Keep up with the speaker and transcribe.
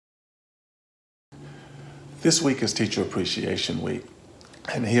This week is Teacher Appreciation Week.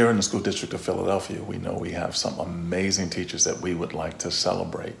 And here in the School District of Philadelphia, we know we have some amazing teachers that we would like to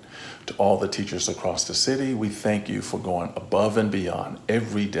celebrate. To all the teachers across the city, we thank you for going above and beyond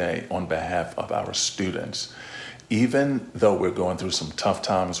every day on behalf of our students. Even though we're going through some tough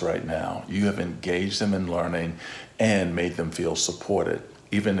times right now, you have engaged them in learning and made them feel supported,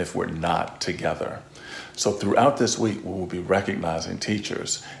 even if we're not together. So throughout this week, we will be recognizing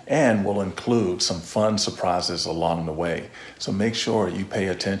teachers and we'll include some fun surprises along the way. So make sure you pay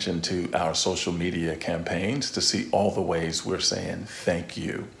attention to our social media campaigns to see all the ways we're saying thank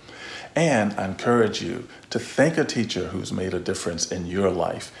you. And I encourage you to thank a teacher who's made a difference in your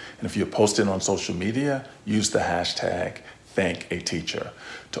life. And if you're posting on social media, use the hashtag #ThankATeacher.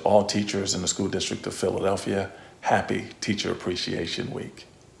 To all teachers in the School District of Philadelphia, happy Teacher Appreciation Week.